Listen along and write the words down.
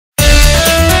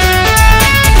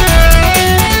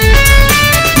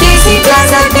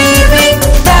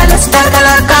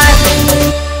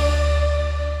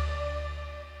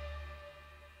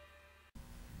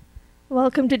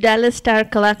welcome to Dallas Star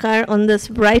Kalakaar on this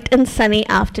bright and sunny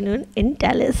afternoon in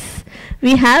Dallas.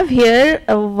 We have here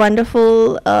a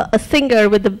wonderful a singer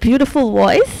with a beautiful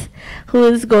voice who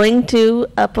is going to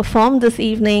perform this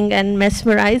evening and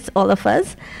mesmerize all of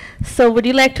us. So would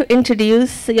you like to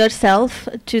introduce yourself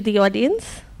to the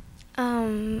audience?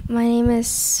 My name is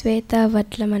Sweta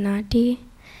Vatlamanati,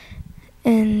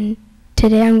 and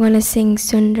today I'm going to sing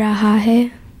Sun Raha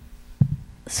Hai.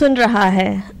 Sun Raha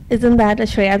Hai. Isn't that a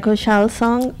Shreya Ghoshal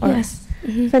song? Yes.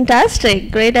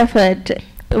 Fantastic. Great effort.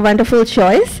 Wonderful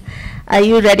choice. Are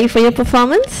you ready for your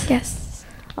performance? Yes.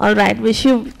 All right. Wish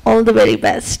you all the very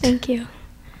best. Thank you.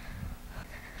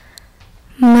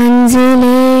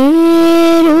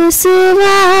 Manzile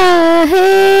rusuwa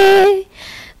hai,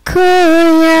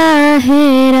 khoya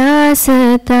hai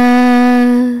rasta,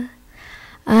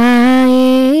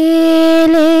 aaye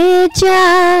le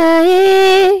jaye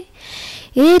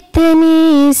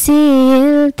इतनी सी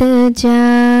इल्तिजा,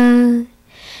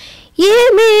 ये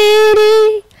मेरी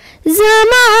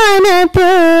ज़मानत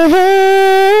है,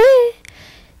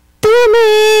 तू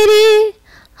मेरी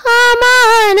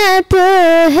अमानत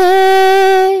है।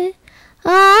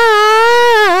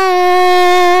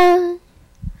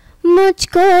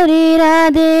 मुझको रिरा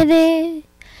दे दे,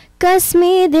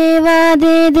 कसमी देवा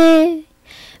दे दे,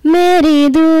 मेरी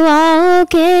दुआओं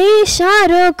के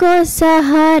इशारों को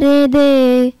सहारे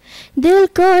दे, दिल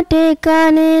को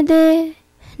टेकाने दे,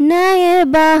 नए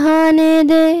बहाने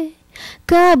दे,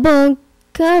 कबों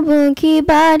कबों की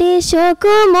बारिशों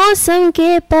को मौसम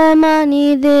के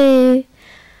पैमाने दे,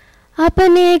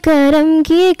 अपने करम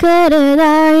की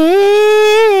करदाए,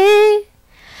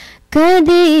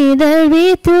 कभी इधर भी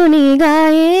तू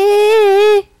निगाहे,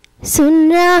 सुन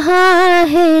रहा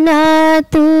है ना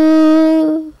तू,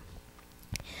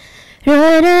 रो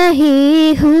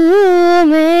रही हूँ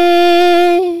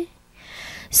मैं,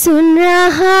 सुन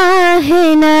रहा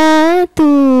है ना तू,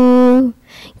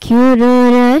 क्यों रो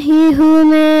रही हूँ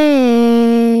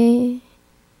मैं,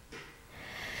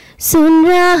 सुन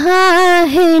रहा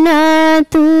है ना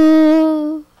तू,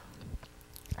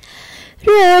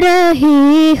 रो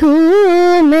रही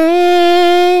हूँ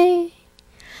मैं,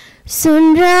 सुन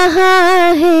रहा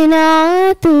है ना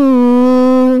तू,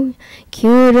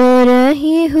 क्यों रो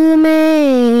रही हूँ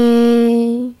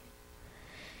मैं।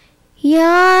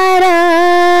 यारा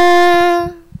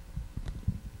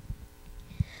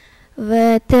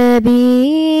वक्त भी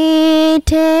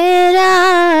ठहरा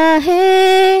है,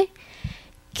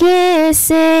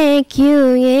 कैसे क्यों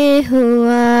ये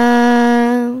हुआ,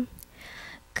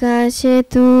 काश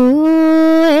तू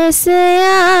ऐसे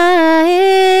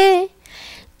आए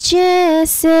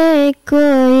जैसे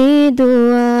कोई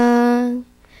दुआ,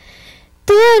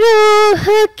 तू रूह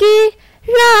की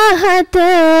राहत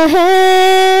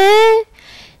है,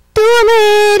 तू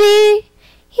मेरी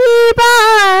ही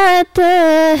बात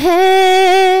है।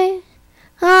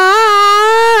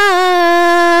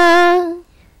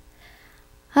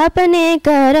 अपने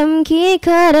करम की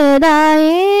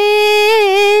करदाए,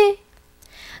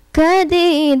 कदी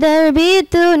इधर भी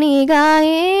तू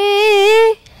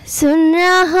निगाहे, सुन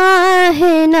रहा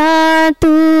है ना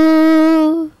तू,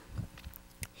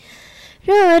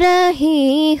 रो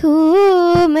रही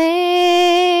हूँ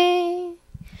मैं,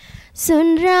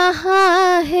 सुन रहा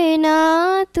है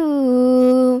ना तू,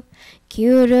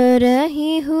 क्यों रो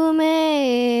रही हूँ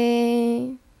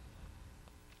मैं,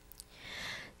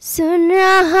 सुन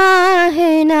रहा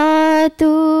है ना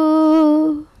तू,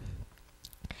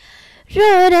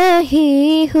 रो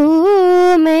रही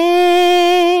हूँ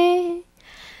मैं,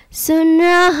 सुन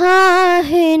रहा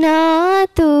है ना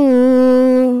तू,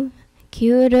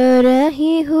 क्यों रो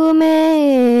रही हूँ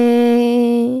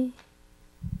मैं।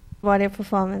 What a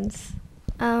performance.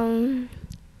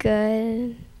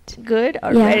 Good. Good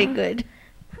or Yeah. very good?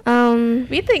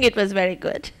 We think it was very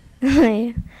good.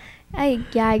 I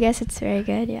guess it's very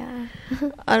good, yeah.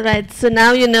 All right. So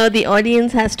now you know the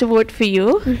audience has to vote for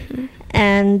you.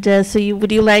 And so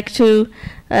would you like to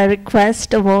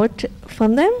request a vote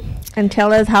from them and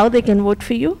tell us how they can vote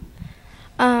for you?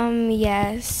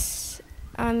 Yes.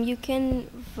 You can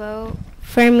vote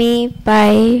for me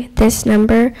by this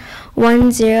number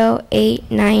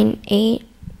 10898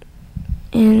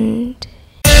 and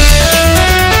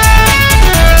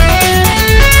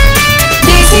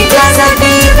DC Plaza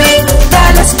TV,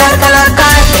 Dallas Star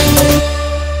Kalakaar.